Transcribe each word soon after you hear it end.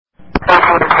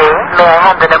Okay. May I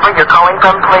have the number you're calling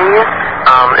from, please?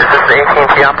 Is this the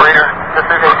AT&T operator? This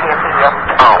is AT&T, yep.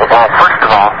 Oh, well, first of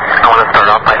all, I want to start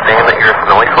off by saying that you're a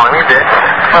smelly, slimy bitch.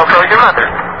 Well, so is your mother.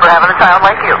 For having a child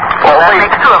like you. Well, that wait.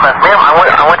 makes two of us. Ma'am, I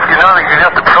want you to know that you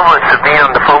have the privilege of being on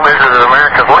the phone Lizard of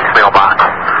America's voicemail box.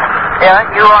 Yeah,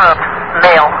 you are a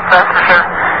male, that's for sure.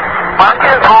 Why don't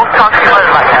you go talk to your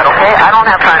mother like that, okay? I don't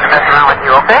have time to mess around with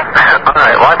you, okay? All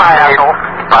right, well, Bye, asshole.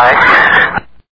 Bye.